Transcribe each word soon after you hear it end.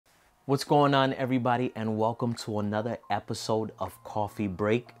What's going on, everybody, and welcome to another episode of Coffee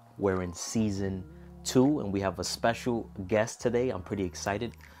Break. We're in season 2 and we have a special guest today. I'm pretty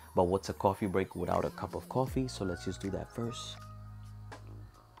excited, but what's a coffee break without a cup of coffee? So let's just do that first.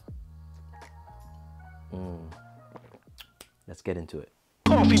 Let's get into it.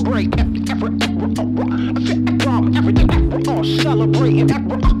 Coffee break, all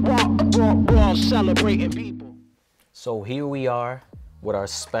celebrating people. So here we are with our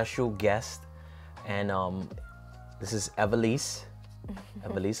special guest, and this is Evelise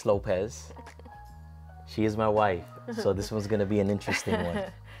Lopez. She is my wife, so this one's gonna be an interesting one.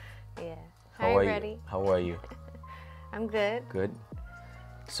 Yeah. How are ready? you? How are you? I'm good. Good.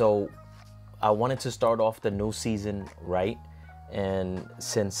 So I wanted to start off the new season right, and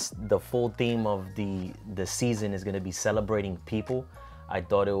since the full theme of the season is gonna be celebrating people, I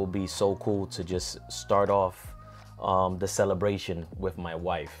thought it would be so cool to just start off the celebration with my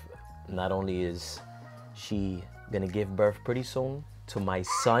wife. Not only is she gonna give birth pretty soon to my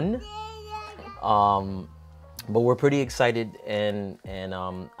son, but we're pretty excited, and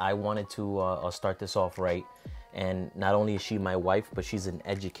I wanted to start this off right. And not only is she my wife, but she's an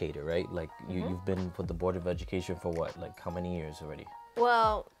educator, right? Like you've been with the Board of Education for what, like how many years already?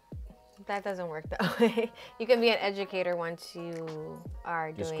 Well, that doesn't work that way. You can be an educator once you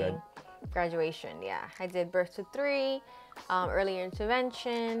are doing graduation. Yeah, I did birth to 3, early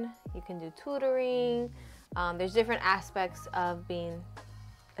intervention. You can do tutoring. There's different aspects of being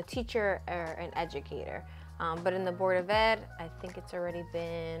a teacher or an educator. But in the Board of Ed, I think it's already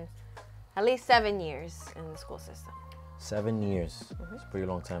been at least 7 years in the school system. 7 years. It's a pretty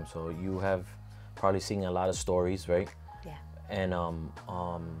long time. So you have probably seen a lot of stories, right? Yeah. And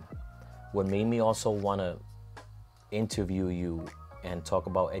what made me also want to interview you and talk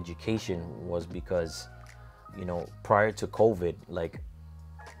about education was because, you know, prior to COVID, like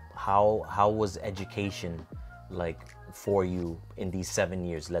how was education like for you in these 7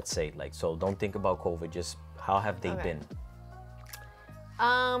 years, let's say? Like, so don't think about COVID, just how have they been?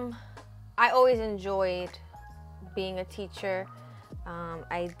 I always enjoyed being a teacher.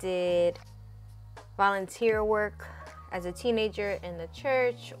 I did volunteer work as a teenager in the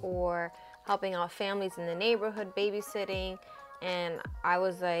church or helping out families in the neighborhood, babysitting. And I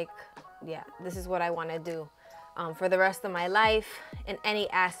was like, yeah, this is what I want to do for the rest of my life in any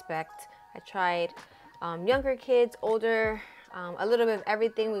aspect. I tried younger kids, older, a little bit of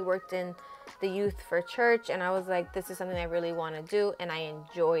everything. We worked in the youth for church, and I was like, this is something I really want to do, and I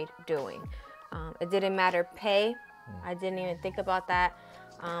enjoyed doing. It didn't matter pay. I didn't even think about that.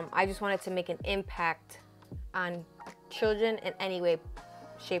 I just wanted to make an impact on children in any way,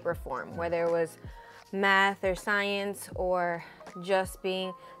 shape, or form, whether it was math or science or just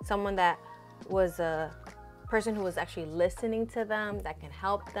being someone that was a person who was actually listening to them, that can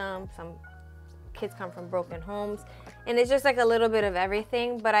help them. Some kids come from broken homes, and it's just like a little bit of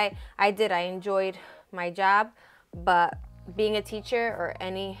everything. But I enjoyed my job, but being a teacher or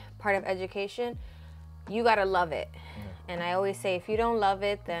any part of education, you gotta love it. And I always say, if you don't love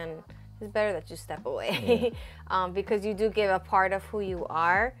it, then it's better that you step away. Because you do give a part of who you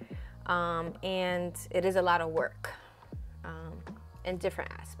are, and it is a lot of work in different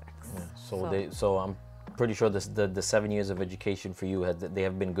aspects. So I'm pretty sure the 7 years of education for you, they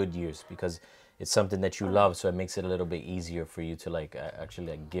have been good years because it's something that you love, so it makes it a little bit easier for you to like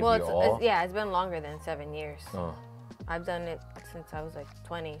actually like give your all. Yeah, it's been longer than 7 years. I've done it since I was like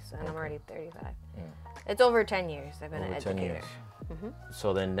 20, and I'm already 35. It's over 10 years I've been an educator.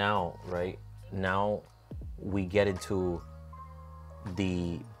 So then now, right, now we get into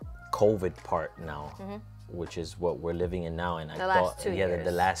the COVID part now, which is what we're living in now. And the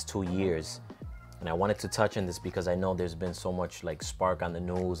last 2 years. And I wanted to touch on this because I know there's been so much like spark on the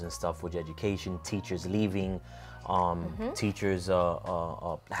news and stuff with education, teachers leaving, teachers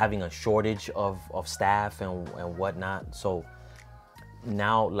having a shortage of staff and whatnot. So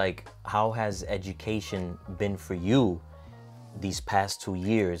now, like, how has education been for you these past 2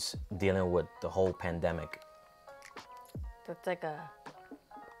 years dealing with the whole pandemic? That's like a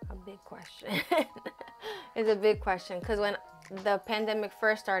big question. It's a big question because when the pandemic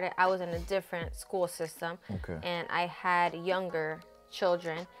first started, I was in a different school system, and I had younger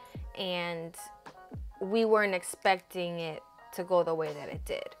children, and we weren't expecting it to go the way that it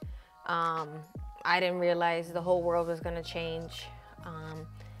did. I didn't realize the whole world was going to change.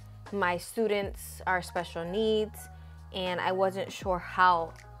 My students are special needs, and I wasn't sure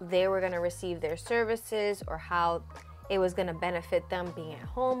how they were going to receive their services or how it was going to benefit them being at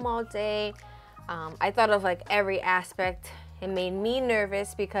home all day. I thought of like every aspect. It made me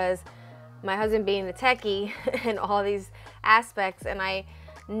nervous because my husband being the techie and all these aspects, and I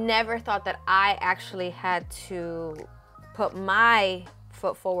never thought that I actually had to put my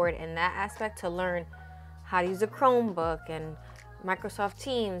foot forward in that aspect to learn how to use a Chromebook and Microsoft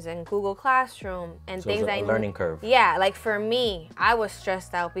Teams and Google Classroom and So things. it's a learning curve. Yeah, like for me, I was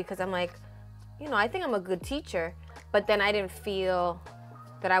stressed out because I'm like, you know, I think I'm a good teacher, but then I didn't feel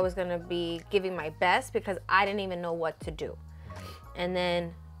that I was gonna be giving my best because I didn't even know what to do. And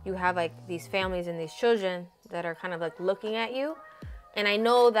then you have like these families and these children that are kind of like looking at you. And I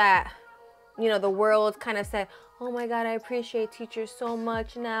know that, you know, the world kind of said, oh my God, I appreciate teachers so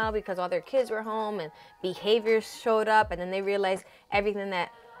much now because all their kids were home and behaviors showed up, and then they realized everything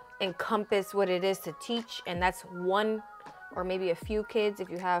that encompassed what it is to teach, and that's one or maybe a few kids if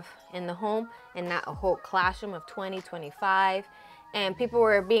you have in the home and not a whole classroom of 20, 25. And people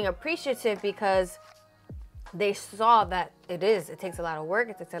were being appreciative because they saw that it takes a lot of work,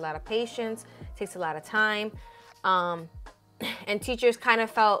 it takes a lot of patience, it takes a lot of time. And teachers kind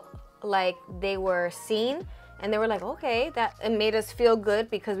of felt like they were seen, and they were like, okay, that it made us feel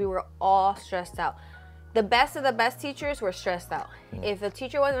good because we were all stressed out. The best of the best teachers were stressed out. If a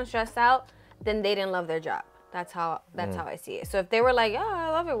teacher wasn't stressed out, then they didn't love their job. That's how I see it. So if they were like, oh,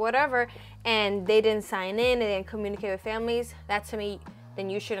 I love it, whatever, and they didn't sign in, they didn't communicate with families, that to me, then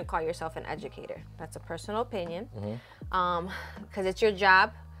you shouldn't call yourself an educator. That's a personal opinion, because it's your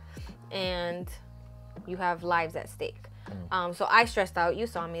job, and you have lives at stake. So I stressed out. You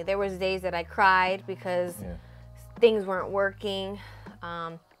saw me. There was days that I cried because things weren't working.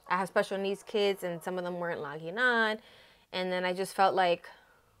 I have special needs kids, and some of them weren't logging on. And then I just felt like,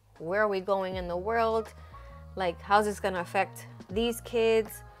 where are we going in the world? Like, how's this going to affect these kids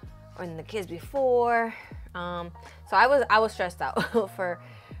and the kids before? So I was stressed out for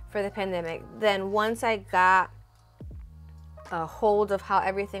the pandemic. Then once I got a hold of how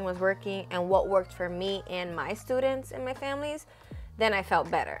everything was working and what worked for me and my students and my families, then I felt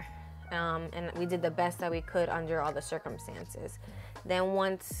better. And we did the best that we could under all the circumstances. Then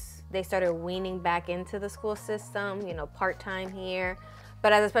once they started weaning back into the school system, you know, part-time here.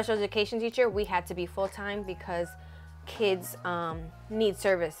 But as a special education teacher, we had to be full-time because kids need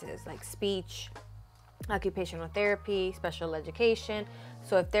services like speech, occupational therapy, special education.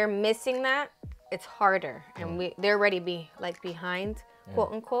 So if they're missing that, it's harder, and they're already behind,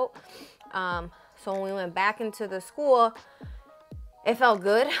 quote unquote. So when we went back into the school, it felt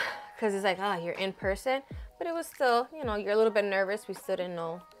good because it's like, you're in person, but it was still, you know, you're a little bit nervous. We still didn't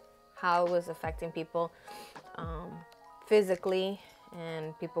know how it was affecting people physically,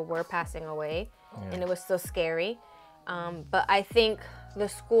 and people were passing away, and it was still scary. But I think the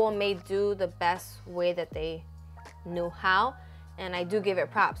school made do the best way that they knew how. And I do give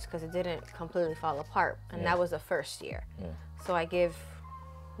it props because it didn't completely fall apart. And that was the first year. So I give,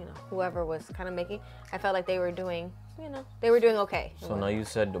 you know, whoever was kind of making, I felt like they were doing, you know, they were doing okay. So now you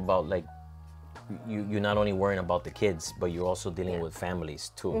said about like, you're not only worrying about the kids, but you're also dealing with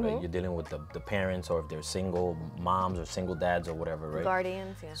families too, right? You're dealing with the parents, or if they're single moms or single dads or whatever, right?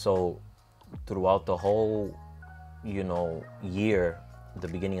 Guardians, yeah. So throughout the whole, you know, year, the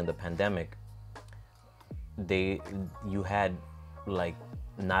beginning of the pandemic, you had like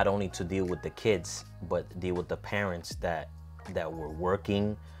not only to deal with the kids, but deal with the parents that were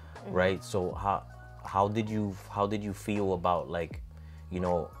working, right? So how did you feel about, like, you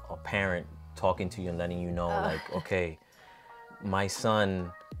know, a parent talking to you and letting you know, like, okay, my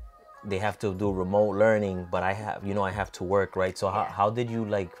son, they have to do remote learning, but I have to work, right? So how do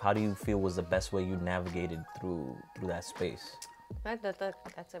you feel was the best way you navigated through that space? That's a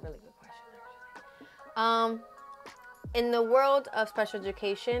really good question, actually. In the world of special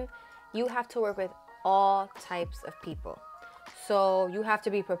education, you have to work with all types of people. So you have to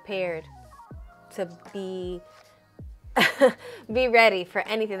be prepared to be ready for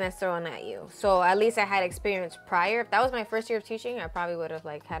anything that's thrown at you. So at least I had experience prior. If that was my first year of teaching, I probably would have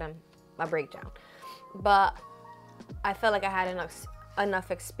like had a breakdown. But I felt like I had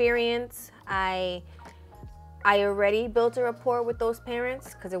enough experience. I already built a rapport with those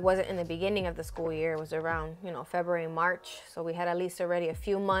parents because it wasn't in the beginning of the school year. It was around, you know, February, March. So we had at least already a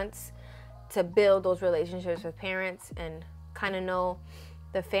few months to build those relationships with parents and kind of know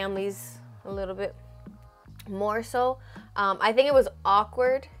the families a little bit more so. I think it was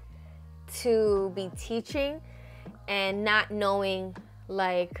awkward to be teaching and not knowing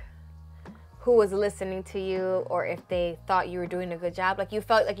like who was listening to you or if they thought you were doing a good job. Like you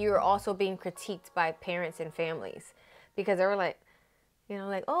felt like you were also being critiqued by parents and families because they were like, you know,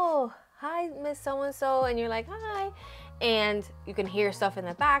 like, oh, hi, Miss So-and-so. And you're like, hi. And you can hear stuff in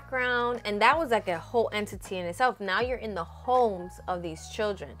the background. And that was like a whole entity in itself. Now you're in the homes of these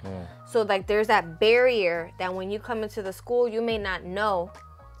children. So like there's that barrier that when you come into the school, you may not know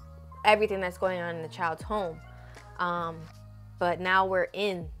everything that's going on in the child's home. But now we're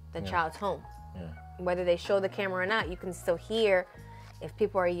in the child's home. Yeah. Whether they show the camera or not, you can still hear if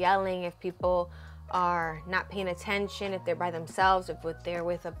people are yelling, if people are not paying attention, if they're by themselves, if they're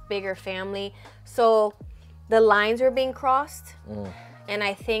with a bigger family. So the lines are being crossed, and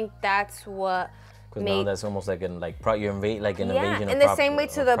I think that's what because now that's almost like an invasion in of the same way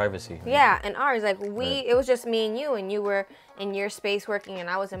to the privacy. Yeah, and ours, like it was just me and you were in your space working, and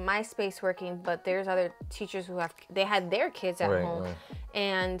I was in my space working. But there's other teachers who had their kids at home,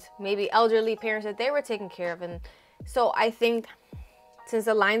 and maybe elderly parents that they were taking care of, and so I think since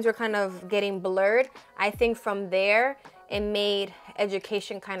the lines were kind of getting blurred, I think from there it made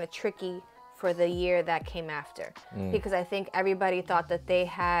education kind of tricky for the year that came after, because I think everybody thought that they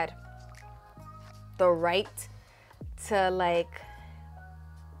had the right to, like,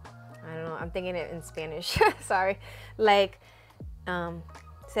 I don't know, I'm thinking it in Spanish, sorry, like,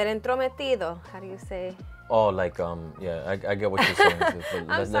 ser entrometido, how do you say? Oh, like, yeah, I get what you're saying.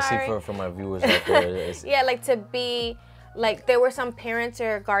 Let's see for my viewers out there. Yeah, like to be, like there were some parents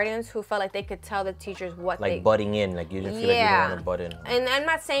or guardians who felt like they could tell the teachers what butting in, like you didn't feel like you don't want to butt in. And I'm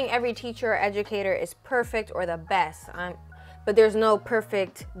not saying every teacher or educator is perfect or the best, but there's no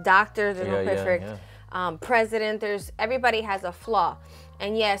perfect doctors, there's no perfect president, everybody has a flaw.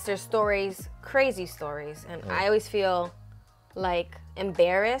 And yes, there's stories, crazy stories, and I always feel like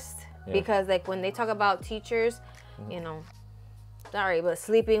embarrassed because like when they talk about teachers, you know, sorry, but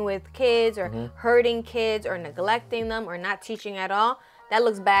sleeping with kids or hurting kids or neglecting them or not teaching at all, that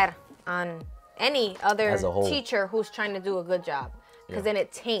looks bad on any other teacher who's trying to do a good job, because then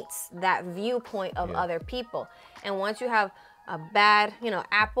it taints that viewpoint of other people. And once you have a bad,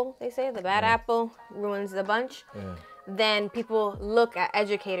 apple, they say the bad apple ruins the bunch, then people look at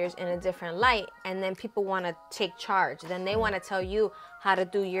educators in a different light, and then people want to take charge. Then they want to tell you how to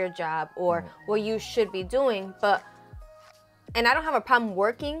do your job or what you should be doing. And I don't have a problem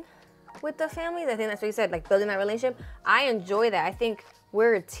working with the families. I think that's what you said, like building that relationship. I enjoy that. I think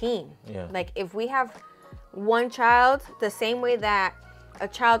we're a team. Yeah. Like if we have one child, the same way that a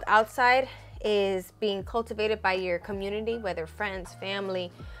child outside is being cultivated by your community, whether friends,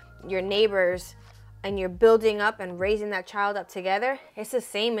 family, your neighbors, and you're building up and raising that child up together, it's the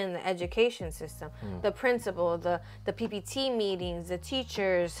same in the education system. The principal, the PPT meetings, the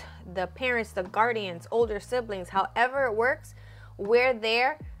teachers, the parents, the guardians, older siblings, however it works, we're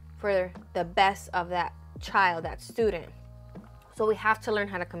there for the best of that child, that student. So we have to learn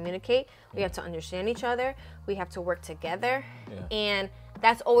how to communicate. We have to understand each other. We have to work together. And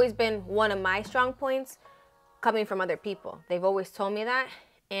that's always been one of my strong points coming from other people. They've always told me that.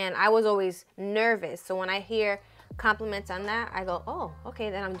 And I was always nervous. So when I hear compliments on that, I go, oh, okay,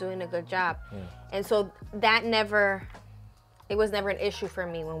 then I'm doing a good job. And so that it was never an issue for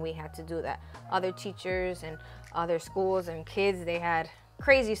me when we had to do that. Other teachers and other schools and kids, they had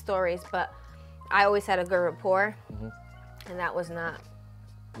crazy stories, but I always had a good rapport. And that was not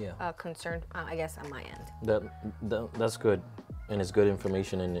a concern, I guess, on my end. That's good. And it's good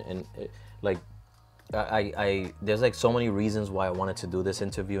information. And like, there's like so many reasons why I wanted to do this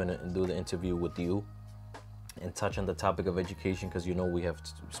interview and do the interview with you and touch on the topic of education, because we have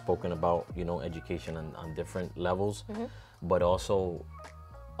spoken about education on different levels, but also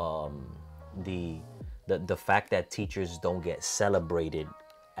the fact that teachers don't get celebrated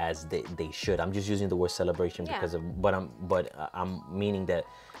as they should. I'm just using the word celebration because I'm meaning that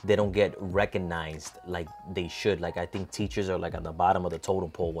they don't get recognized like they should. Like I think teachers are like at the bottom of the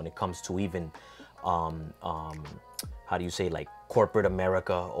totem pole when it comes to even how do you say, like corporate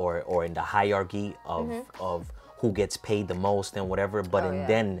America or in the hierarchy of who gets paid the most and whatever. But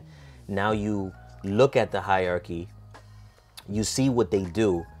then now you look at the hierarchy, you see what they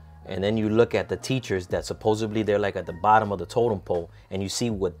do, and then you look at the teachers that supposedly they're like at the bottom of the totem pole, and you see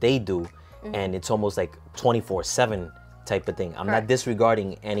what they do, and it's almost like 24/7 type of thing. I'm not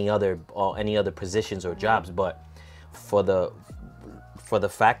disregarding any other positions or jobs, but for the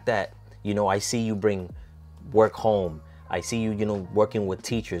fact that I see you bring work home, I see you working with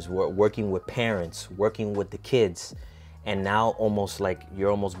teachers, working with parents, working with the kids, and now almost like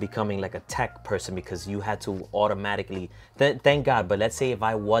you're almost becoming like a tech person because you had to automatically thank God, but let's say if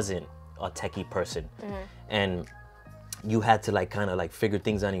I wasn't a techie person and you had to like kind of like figure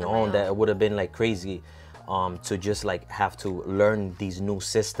things on your own, that would have been like crazy to just like have to learn these new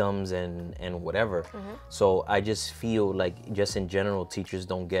systems and whatever. So I just feel like just in general teachers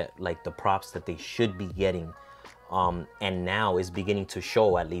don't get like the props that they should be getting, and now it's beginning to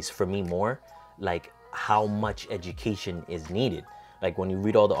show, at least for me, more like how much education is needed, like when you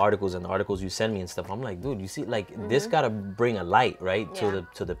read all the articles and the articles you send me and stuff, I'm like, dude, you see, like this gotta bring a light, right,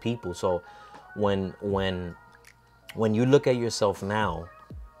 to the people. So when you look at yourself now,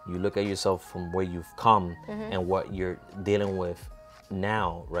 you look at yourself from where you've come and what you're dealing with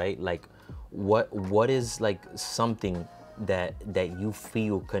now, right? Like what is like something that you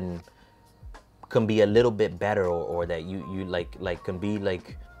feel can be a little bit better, or that you like can be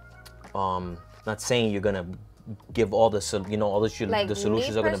like, not saying you're gonna give all the like the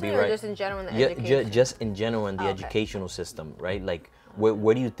solutions are gonna be right. Just in general in the education? Just in general in the educational system, right? Like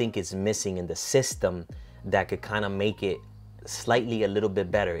where do you think is missing in the system that could kind of make it slightly a little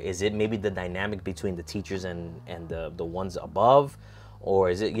bit better? Is it maybe the dynamic between the teachers and the ones above, or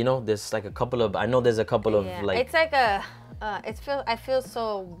is it, there's like a couple of, I know there's a couple of like, it's like I feel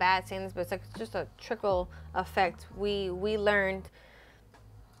so bad saying this, but it's like just a trickle effect. We learned,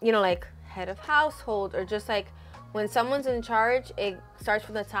 like head of household, or just like when someone's in charge, it starts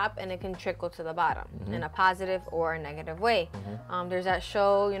from the top and it can trickle to the bottom in a positive or a negative way. There's that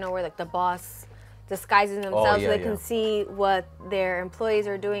show, where like the boss disguises themselves so they can see what their employees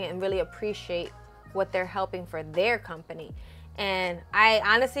are doing and really appreciate what they're helping for their company. And I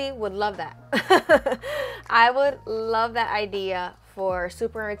honestly would love that. I would love that idea for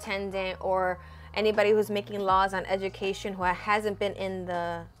superintendent or anybody who's making laws on education who hasn't been in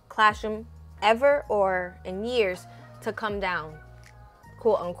the classroom ever or in years, to come down,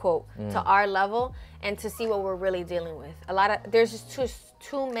 quote unquote, to our level and to see what we're really dealing with. There's just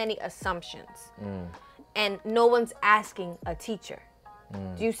too many assumptions, and no one's asking a teacher.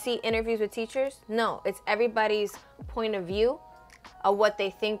 Do you see interviews with teachers? No, it's everybody's point of view of what they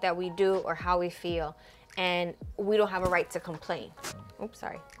think that we do or how we feel, and we don't have a right to complain. Oops,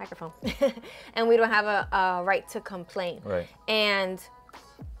 sorry, microphone. And we don't have a right to complain. Right. And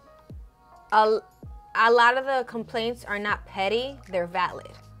a lot of the complaints are not petty, they're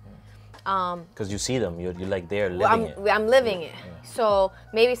valid. Because you see them, you're like there living it. I'm living it. So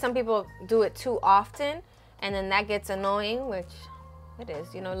maybe some people do it too often, and then that gets annoying, which it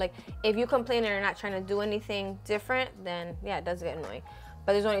is. Like if you complain and you're not trying to do anything different, then yeah, it does get annoying.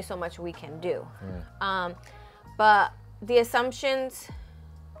 But there's only so much we can do. But the assumptions,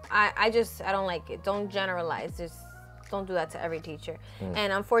 I don't like it. Don't generalize. Just don't do that to every teacher.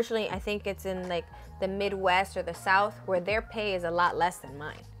 And unfortunately, I think it's in like the Midwest or the South where their pay is a lot less than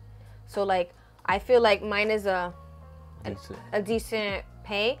mine. So like I feel like mine is a decent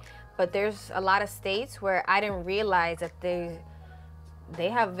pay, but there's a lot of states where I didn't realize that they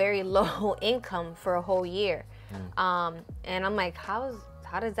have very low income for a whole year. And I'm like, how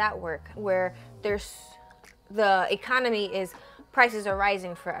does that work? Where the economy is, prices are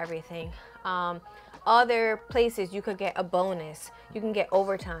rising for everything. Other places you could get a bonus, you can get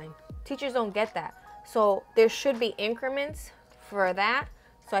overtime. Teachers don't get that. So there should be increments for that.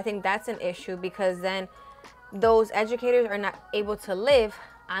 So I think that's an issue, because then those educators are not able to live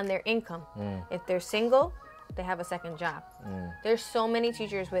on their income. If they're single, they have a second job. There's so many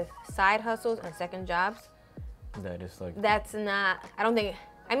teachers with side hustles and second jobs. That is like, that's not, I don't think,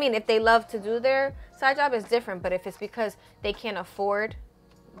 I mean, if they love to do their side job, it's different. But if it's because they can't afford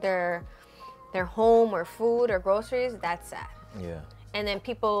their home or food or groceries, that's sad. Yeah. And then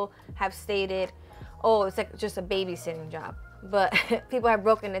people have stated, oh, it's like just a babysitting job. But people have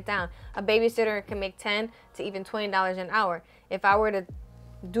broken it down. A babysitter can make $10 to even $20 an hour. If I were to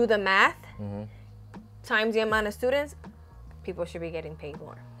do the math, times the amount of students, people should be getting paid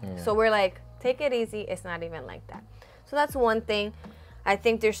more. So we're like, take it easy. It's not even like that. So that's one thing. I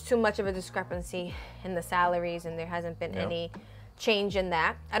think there's too much of a discrepancy in the salaries, and there hasn't been any change in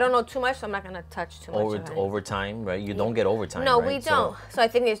that. I don't know too much, so I'm not going to touch too much. Overtime, right? You don't get overtime, no, right? We don't. So I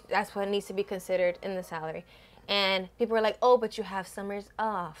think that's what needs to be considered in the salary. And people are like, oh, but you have summers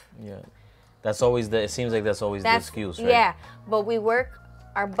off. Yeah. That's always it seems like that's always the excuse, right? Yeah, but we work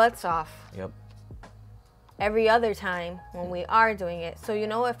our butts off. Yep. Every other time when we are doing it. So,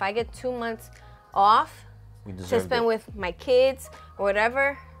 if I get 2 months off to spend with my kids or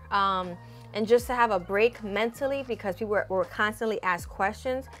whatever, and just to have a break mentally, because people were constantly asked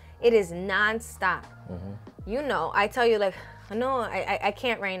questions, it is nonstop. I tell you, like, no, I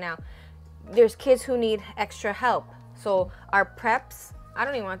can't right now. There's kids who need extra help. So our preps, I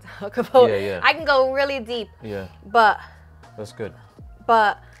don't even want to talk about. I can go really deep. Yeah. But that's good.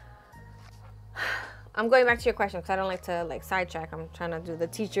 But I'm going back to your question, because I don't like to sidetrack. I'm trying to do the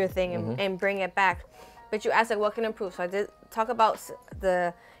teacher thing and bring it back. But you asked what can improve. So I did talk about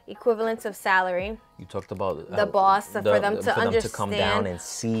the equivalence of salary. You talked about the boss for them to understand, to come down and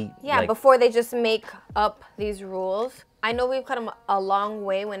see. Yeah, before they just make up these rules. I know we've come a long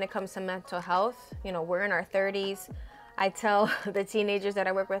way when it comes to mental health. We're in our 30s. I tell the teenagers that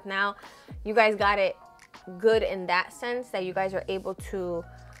I work with now, you guys got it good in that sense that you guys are able to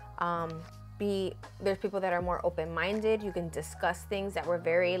there's people that are more open-minded. You can discuss things that were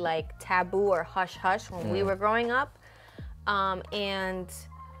very like taboo or hush-hush when we were growing up. And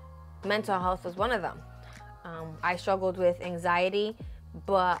mental health was one of them. I struggled with anxiety,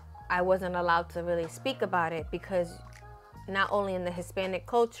 but I wasn't allowed to really speak about it because not only in the Hispanic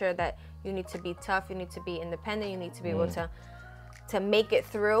culture that you need to be tough, you need to be independent, you need to be able to make it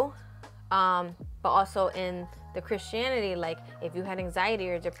through, but also in the Christianity, like if you had anxiety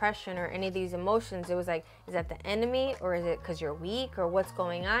or depression or any of these emotions, it was like, is that the enemy or is it because you're weak or what's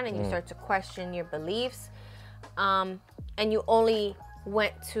going on? And you start to question your beliefs. And you only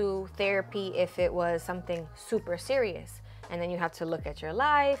went to therapy if it was something super serious. And then you have to look at your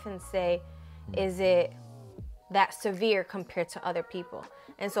life and say, is it that severe compared to other people?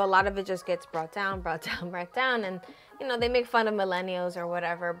 And so a lot of it just gets brought down. And, you know, they make fun of millennials or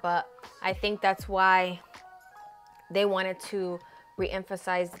whatever, but I think that's why they wanted to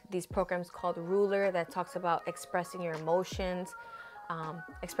re-emphasize these programs called Ruler that talks about expressing your emotions,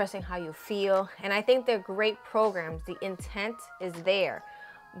 expressing how you feel. And I think they're great programs. The intent is there.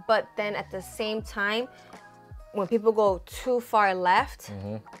 But then at the same time, when people go too far left,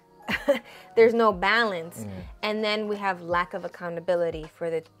 there's no balance. And then we have lack of accountability for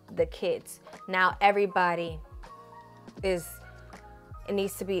the kids. Now everybody it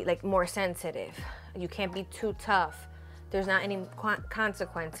needs to be like more sensitive. You can't be too tough. There's not any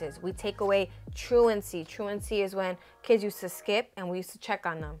consequences. We take away truancy. Truancy is when kids used to skip and we used to check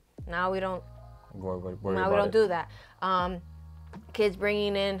on them. Now we don't. We don't do that. Kids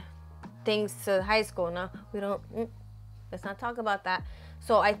bringing in things to high school. No, we don't. Let's not talk about that.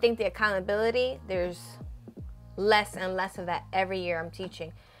 So I think the accountability, there's less and less of that every year I'm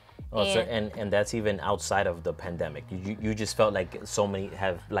teaching. Oh, and that's even outside of the pandemic. You just felt like so many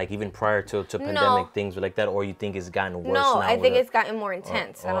have, like even prior to pandemic, things were like that, or you think it's gotten worse now? No, I think it's gotten more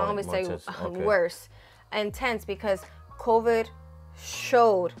intense. I don't always say worse. Intense because COVID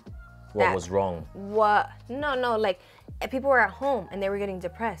showed what was wrong. No, like people were at home and they were getting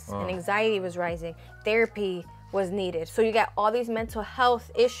depressed and anxiety was rising. Therapy was needed. So you got all these mental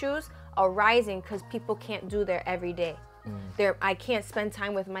health issues arising because people can't do their everyday. I can't spend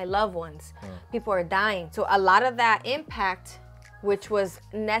time with my loved ones. People are dying. So a lot of that impact, which was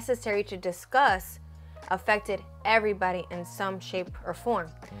necessary to discuss, affected everybody in some shape or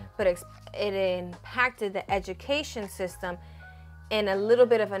form. But it impacted the education system in a little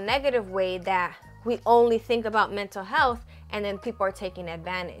bit of a negative way that we only think about mental health and then people are taking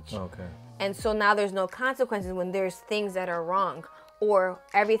advantage. And so now there's no consequences when there's things that are wrong, or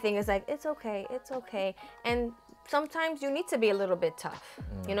everything is like, it's okay. And sometimes you need to be a little bit tough.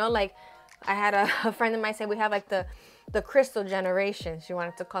 You know, like I had a friend of mine say we have like the crystal generation, she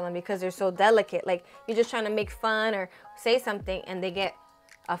wanted to call them, because they're so delicate. Like you're just trying to make fun or say something and they get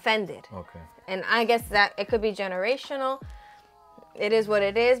offended. And I guess that it could be generational. It is what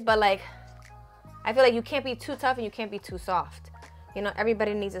it is, but like I feel like you can't be too tough and you can't be too soft. You know,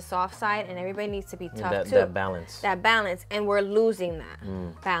 everybody needs a soft side and everybody needs to be tough too. That balance. That balance, and we're losing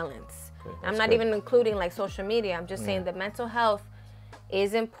that balance. I'm not even including like social media. I'm just saying that mental health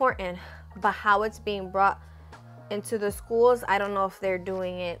is important, but how it's being brought into the schools, I don't know if they're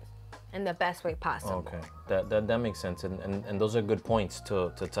doing it in the best way possible. That makes sense, and those are good points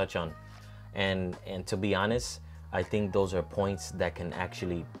to touch on, and to be honest, I think those are points that can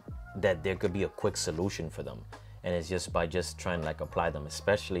actually, that there could be a quick solution for them, and it's just by just trying to like apply them,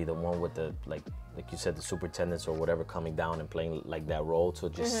 especially the one with the like you said, the superintendents or whatever coming down and playing like that role to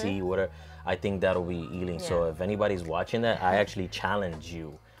just see whatever. I think that'll be healing. So if anybody's watching that, I actually challenge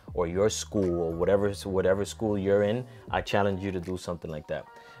you, or your school, or whatever school you're in, I challenge you to do something like that,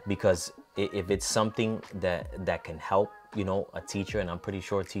 because if it's something that can help, you know, a teacher, and I'm pretty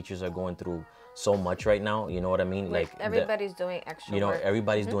sure teachers are going through so much right now, you know what I mean? Like everybody's doing extra work.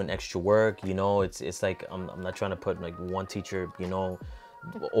 Everybody's doing extra work, you know. It's like I'm not trying to put like one teacher, you know,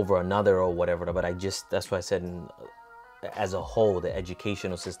 over another or whatever, but that's why I said as a whole, the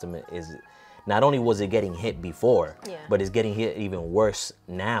educational system is, not only was it getting hit before, but it's getting hit even worse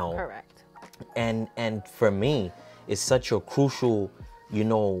now. Correct. And for me, it's such a crucial, you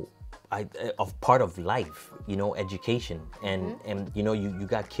know, part of life, you know, education. And you know, you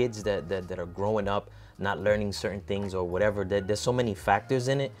got kids that are growing up not learning certain things or whatever. There's so many factors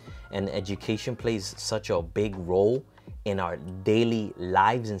in it, and education plays such a big role in our daily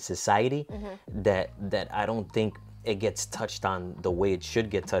lives in society that I don't think it gets touched on the way it should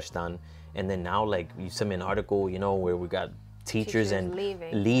get touched on. And then now, like, you sent me an article, you know, where we got teachers and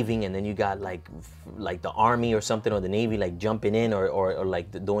leaving, and then you got like the Army or something, or the Navy like jumping in, or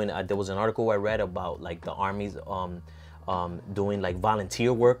like doing. There was an article I read about like the Army's doing like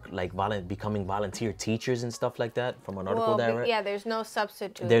volunteer work, like becoming volunteer teachers and stuff like that, from an article that I read. Yeah, there's no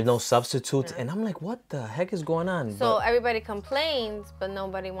substitutes. There's no substitutes, and I'm like, what the heck is going on? So everybody complains, but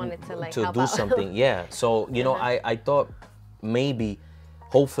nobody wanted to like help do out. something. Yeah. So you know, I thought maybe,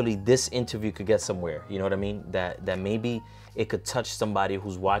 hopefully, this interview could get somewhere. You know what I mean? That maybe it could touch somebody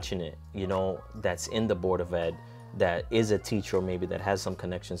who's watching it. You know, that's in the Board of Ed, that is a teacher, or maybe that has some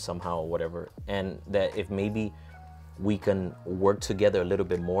connection somehow or whatever, and that if maybe we can work together a little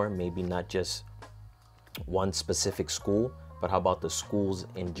bit more, maybe not just one specific school, but how about the schools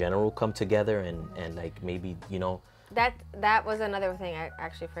in general come together and like maybe, you know. That was another thing I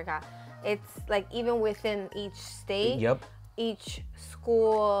actually forgot. It's like even within each state, Yep. each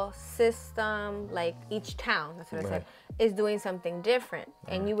school system, like each town, that's what I said, is doing something different.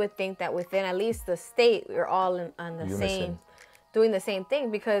 And you would think that within at least the state, we're all on the same, doing the same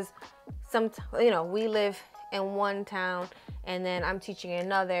thing, because we live in one town and then I'm teaching in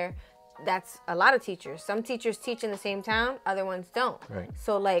another. That's a lot of teachers. Some teachers teach in the same town, other ones don't. Right.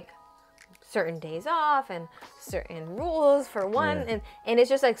 So like certain days off and certain rules for one, and it's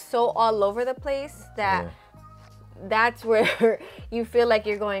just like so all over the place that that's where you feel like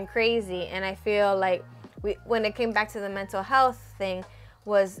you're going crazy. And I feel like when it came back to the mental health thing,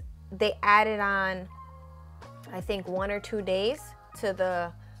 was they added on, I think 1 or 2 days to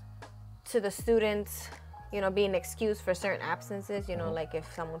the students, being excused for certain absences, like if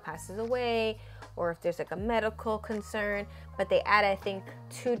someone passes away or if there's like a medical concern. But they add, I think,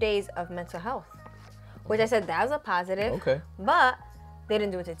 2 days of mental health, which I said that was a positive. Okay. But they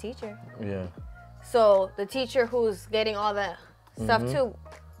didn't do it to the teacher. Yeah. So the teacher who's getting all the stuff too,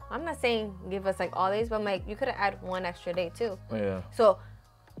 I'm not saying give us like all days, but I'm like, you could have added 1 extra day too. Yeah. So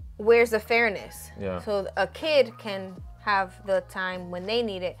where's the fairness? Yeah. So a kid can have the time when they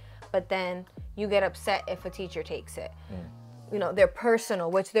need it, but then you get upset if a teacher takes it. They're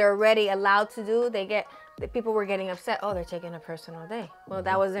personal, which they're already allowed to do. People were getting upset. Oh, they're taking a personal day. Well,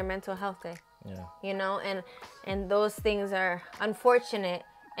 that was their mental health day. Yeah. And those things are unfortunate.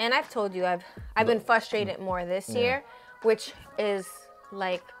 And I've told you, I've been frustrated more this year, which is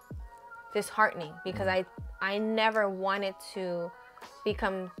like disheartening, because I never wanted to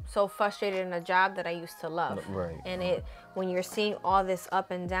become so frustrated in a job that I used to love. Right. And when you're seeing all this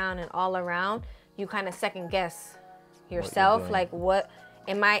up and down and all around, you kind of second guess yourself, like, what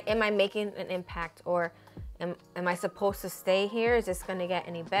am I making an impact, or am I supposed to stay here? Is this going to get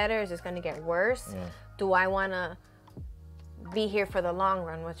any better? Is this going to get worse? Do I want to be here for the long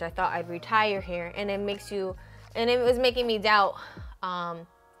run, which I thought I'd retire here? And it was making me doubt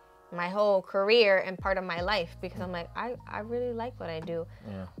my whole career and part of my life, because I'm like, I really like what I do,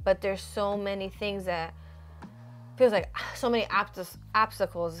 but there's so many things that feels like so many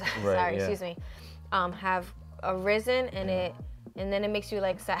obstacles excuse me, have arisen, and then it makes you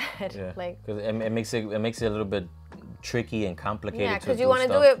like sad. Like, because it makes it a little bit tricky and complicated. Yeah, because you want to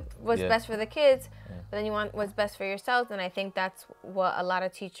do it what's best for the kids, but then you want what's best for yourself. And I think that's what a lot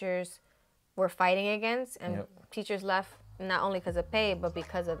of teachers were fighting against, and teachers left not only because of pay, but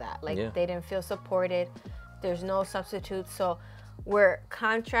because of that. Like, they didn't feel supported. There's no substitutes. So where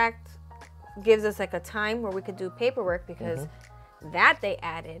contract gives us like a time where we could do paperwork, because that they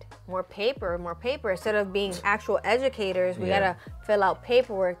added more paper. Instead of being actual educators, we gotta fill out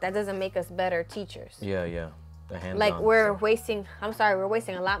paperwork. That doesn't make us better teachers. Like, we're wasting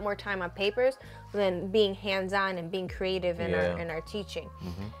a lot more time on papers than being hands-on and being creative in our teaching.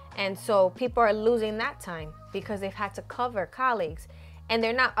 And so people are losing that time because they've had to cover colleagues, and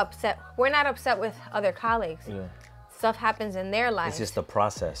they're not upset. We're not upset with other colleagues. Stuff happens in their lives. It's just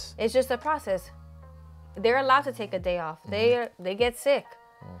a process. They're allowed to take a day off. They get sick.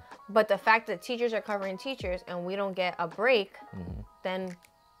 But the fact that teachers are covering teachers and we don't get a break, then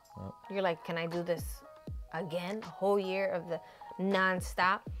you're like, can I do this again? A whole year of the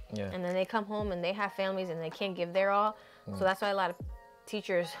non-stop? And then they come home and they have families and they can't give their all. So that's why a lot of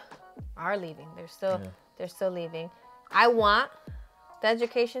teachers are leaving. They're still leaving. I want the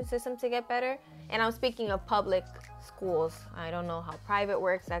education system to get better. And I'm speaking of public schools. I don't know how private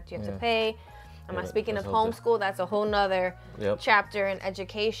works, that you have to pay. I'm not speaking of homeschool. That's a whole nother chapter in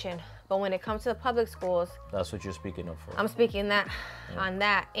education. But when it comes to the public schools, that's what you're speaking of for. I'm speaking on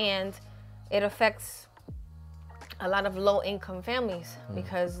that. And it affects a lot of low-income families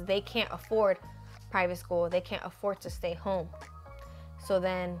because they can't afford private school. They can't afford to stay home. So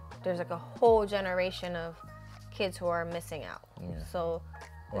then there's like a whole generation of kids who are missing out. So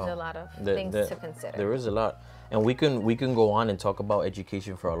There's a lot of things to consider. There is a lot, and we can go on and talk about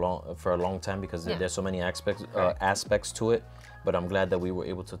education for a long time because there's so many aspects to it. But I'm glad that we were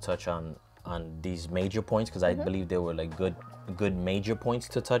able to touch on these major points because I believe they were like good major points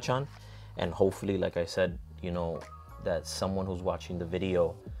to touch on, and hopefully, like I said, you know, that someone who's watching the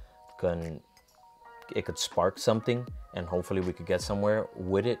video it could spark something, and hopefully we could get somewhere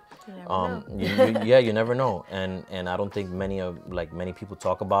with it. You never know. And I don't think many people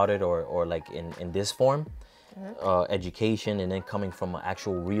talk about it or like in this form, education, and then coming from an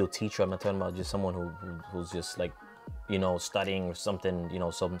actual real teacher. I'm not talking about just someone who's just like, you know, studying or something, you know,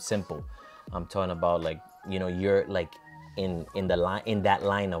 something simple. I'm talking about like, you know, you're like in that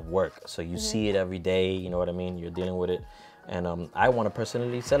line of work, so you see it every day. You know what I mean? You're dealing with it. And I want to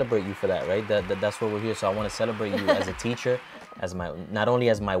personally celebrate you for that, right? That's why we're here. So I want to celebrate you as a teacher, not only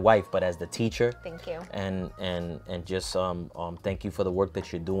as my wife, but as the teacher. Thank you. And just thank you for the work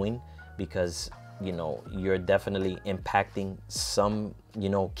that you're doing, because you know you're definitely impacting some, you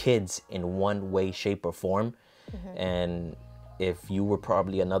know, kids in one way, shape, or form. And if you were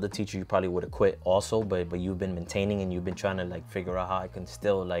probably another teacher, you probably would have quit also. But you've been maintaining, and you've been trying to like figure out how I can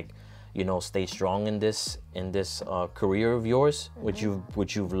still like, you know, stay strong in this career of yours, which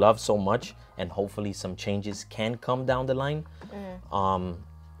you've loved so much, and hopefully some changes can come down the line.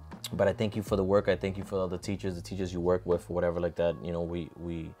 But I thank you for the work. I thank you for all the teachers you work with, or whatever like that. You know,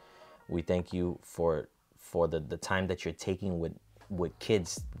 we thank you for the time that you're taking with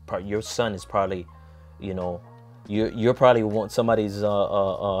kids. Your son is probably, you know, you're probably somebody's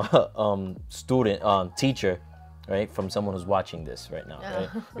student, teacher, right? From someone who's watching this right now, right?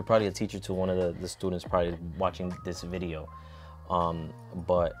 You're probably a teacher to one of the students probably watching this video.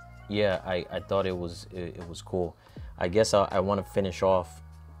 But yeah, I thought it was cool. I guess I want to finish off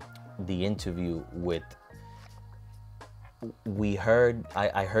the interview with,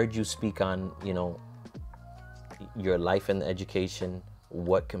 I heard you speak on, you know, your life in education,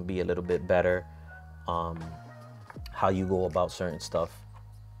 what can be a little bit better, how you go about certain stuff.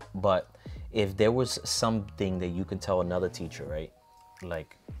 But if there was something that you can tell another teacher, right,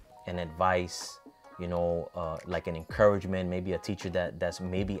 like an advice, you know, like an encouragement, maybe a teacher that's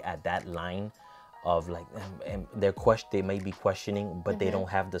maybe at that line of like, and they may be questioning, but they don't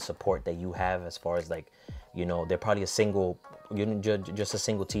have the support that you have, as far as like, you know, they're probably just a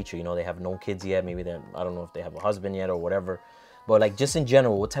single teacher, you know, they have no kids yet, maybe I don't know if they have a husband yet or whatever, but like just in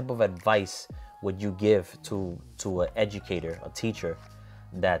general, what type of advice would you give to an educator, a teacher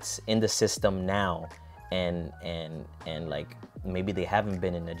that's in the system now, and like maybe they haven't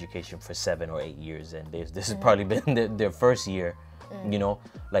been in education for 7 or 8 years, and this has probably been their first year, you know,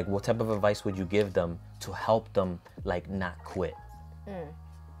 like what type of advice would you give them to help them like not quit?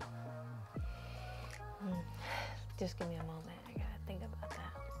 Just give me a moment, I gotta think about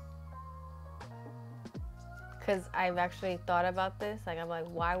that, because I've actually thought about this. Like, I'm like,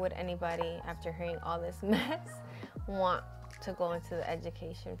 why would anybody, after hearing all this mess, want to go into the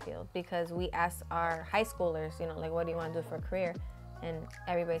education field? Because we ask our high schoolers, you know, like, what do you want to do for a career? And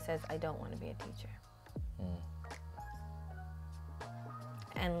everybody says, I don't want to be a teacher.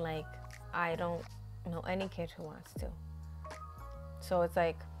 And like, I don't know any kid who wants to. So it's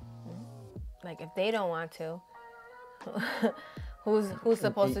like if they don't want to, who's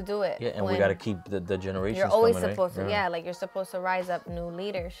supposed to do it? Yeah, and we got to keep the generations. You're always coming, supposed right? to, like you're supposed to rise up new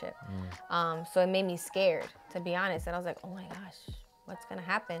leadership. So it made me scared, to be honest. And I was like, oh my gosh, what's gonna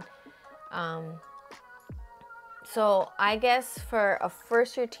happen? So I guess for a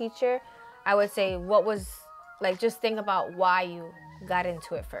first-year teacher, I would say, what was, like, just think about why you got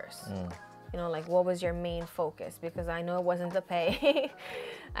into it first. You know, like, what was your main focus? Because I know it wasn't the pay.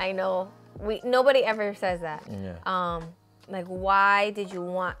 I know nobody ever says that. Like, why did you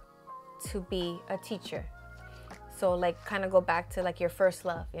want to be a teacher? So like, kind of go back to like your first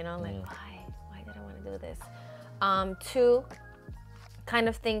love, you know, like why did I want to do this? 2, kind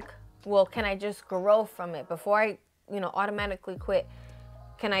of think, well, can I just grow from it before I, you know, automatically quit?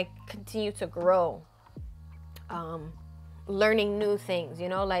 Can I continue to grow? Learning new things, you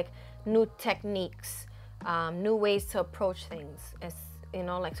know, like new techniques, new ways to approach things. It's, you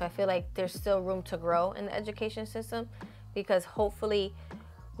know, like, so I feel like there's still room to grow in the education system, because hopefully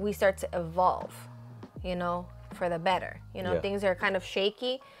we start to evolve, you know, for the better. You know, things are kind of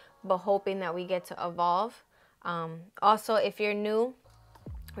shaky, but hoping that we get to evolve. Also, if you're new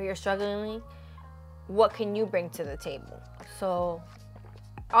or you're struggling, what can you bring to the table? So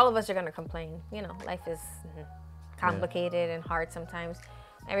all of us are going to complain. You know, life is complicated and hard sometimes.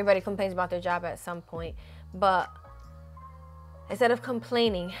 Everybody complains about their job at some point, but instead of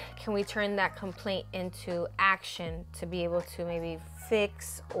complaining, can we turn that complaint into action to be able to maybe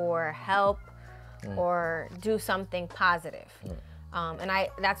fix or help or do something positive? And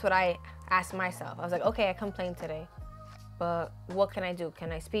that's what I asked myself. I was like, okay, I complained today, but what can I do?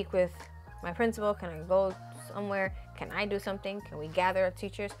 Can I speak with my principal? Can I go somewhere? Can I do something? Can we gather our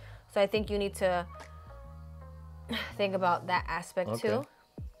teachers? So I think you need to think about that aspect too.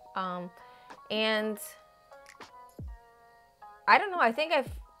 And I don't know, I think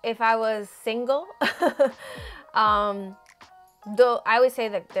if I was single, though I would say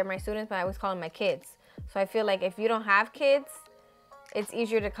that they're my students, but I always call them my kids. So I feel like if you don't have kids, it's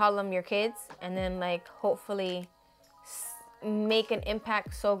easier to call them your kids, and then like hopefully make an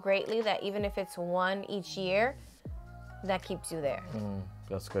impact so greatly that even if it's one each year, that keeps you there.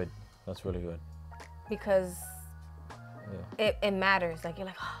 That's good. That's really good. Because it matters. Like you're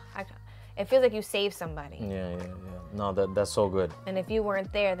like, oh, it feels like you saved somebody. Yeah. No, that's so good. And if you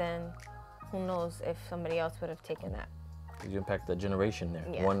weren't there, then who knows if somebody else would have taken that. You impact a generation there.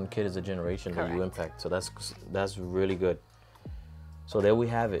 Yeah. One kid is a generation that you Correct. impact. So that's really good. So there we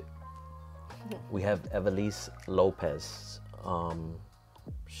have it. We have Evelise Lopez.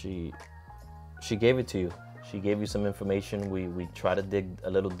 She gave it to you. She gave you some information. We try to dig a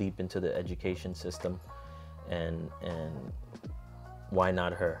little deep into the education system, and why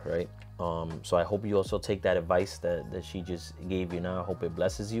not her, right? So I hope you also take that advice that she just gave you now. I hope it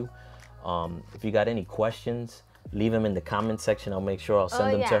blesses you. If you got any questions, leave them in the comment section. I'll make sure I'll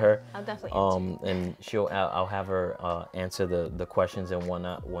send them to her. I'll definitely answer. And I'll have her answer the questions and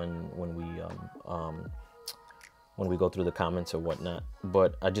whatnot when we go through the comments or whatnot.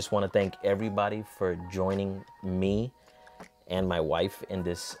 But I just want to thank everybody for joining me and my wife in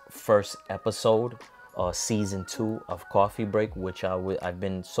this first episode, season 2 of Coffee Break, which I've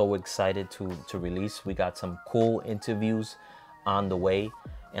been so excited to release. We got some cool interviews on the way,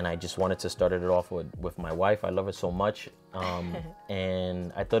 and I just wanted to start it off with my wife. I love her so much,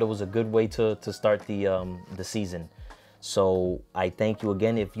 and I thought it was a good way to start the season. So I thank you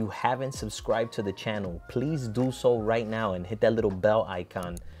again. If you haven't subscribed to the channel, please do so right now and hit that little bell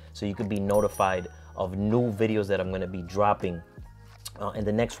icon so you can be notified of new videos that I'm going to be dropping in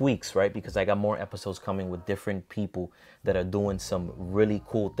the next weeks, right? Because I got more episodes coming with different people that are doing some really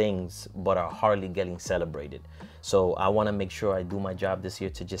cool things but are hardly getting celebrated. So I want to make sure I do my job this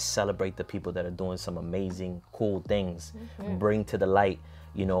year to just celebrate the people that are doing some amazing, cool things, bring to the light,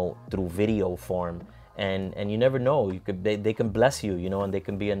 you know, through video form. And you never know, they can bless you, you know, and they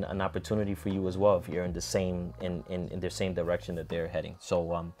can be an opportunity for you as well if you're in the same in the same direction that they're heading.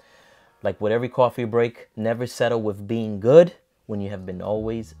 So like with every coffee break, never settle with being good when you have been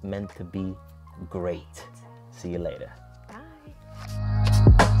always meant to be great. See you later.